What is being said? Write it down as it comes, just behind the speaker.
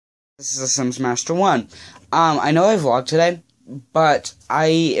This is The Sims Master 1. I know I vlogged today, but I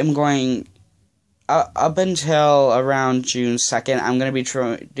am going, up until around June 2nd, I'm going to be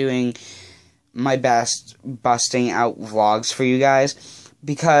doing my best busting out vlogs for you guys,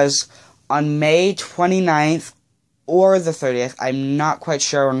 because on May 29th or the 30th, I'm not quite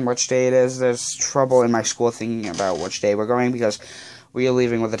sure on which day it is. There's trouble in my school thinking about which day we're going, because we are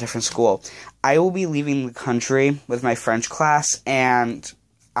leaving with a different school. I will be leaving the country with my French class, and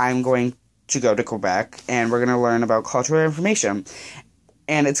I'm going to go to Quebec, and we're going to learn about cultural information.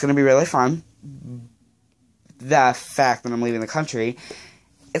 And it's going to be really fun. The fact that I'm leaving the country,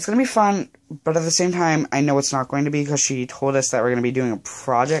 it's going to be fun, but at the same time, I know it's not going to be, because she told us that we're going to be doing a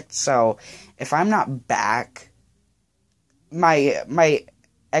project. So if I'm not back, my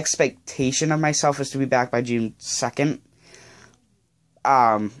expectation of myself is to be back by June 2nd,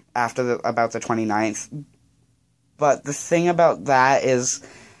 about the 29th. But the thing about that is,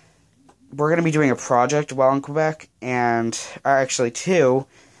 we're going to be doing a project while in Quebec, and, or actually two,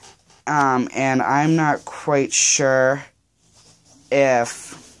 and I'm not quite sure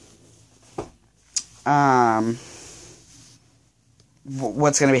if,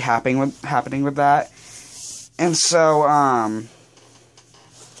 what's going to be happening with that. And so, I'm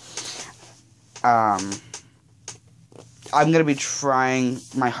going to be trying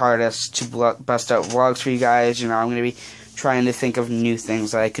my hardest to bust out vlogs for you guys. You know, I'm going to be trying to think of new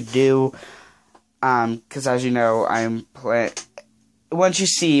things that I could do. Because as you know, once you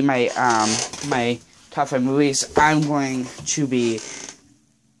see my, my top 5 movies, I'm going to be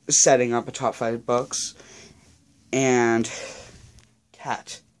setting up a top 5 books. And,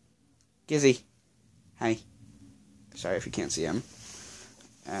 cat. Gizzy. Hi. Sorry if you can't see him.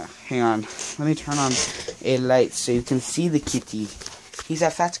 Hang on. Let me turn on a light so you can see the kitty. He's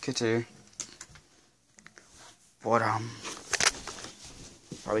a fat kitty. But,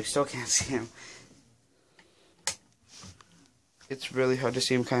 probably still can't see him. It's really hard to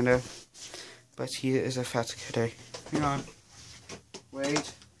see him, kind of. But he is a fat kitty. Hang on.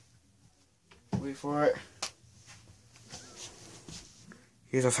 Wait. Wait for it.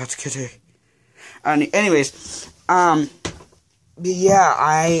 He's a fat kitty. Anyways, yeah,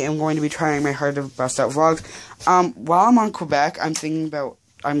 I am going to be trying my hard to bust out vlogs. While I'm on Quebec, I'm thinking about,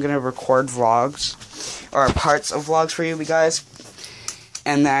 I'm going to record vlogs, or parts of vlogs for you guys,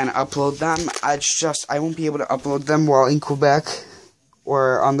 and then upload them. I won't be able to upload them while in Quebec,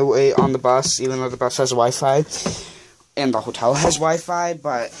 or on the way on the bus, even though the bus has Wi-Fi, and the hotel has Wi-Fi,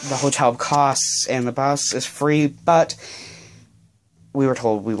 but the hotel costs, and the bus is free, but we were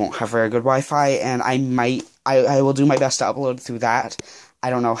told we won't have very good Wi-Fi, and I will do my best to upload through that. I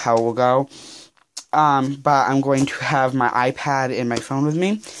don't know how it will go. But I'm going to have my iPad and my phone with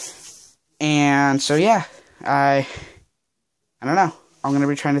me. And so yeah, I don't know. I'm going to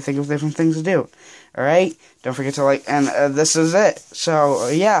be trying to think of different things to do. Alright? Don't forget to like, and this is it. So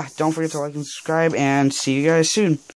yeah, don't forget to like and subscribe, and see you guys soon.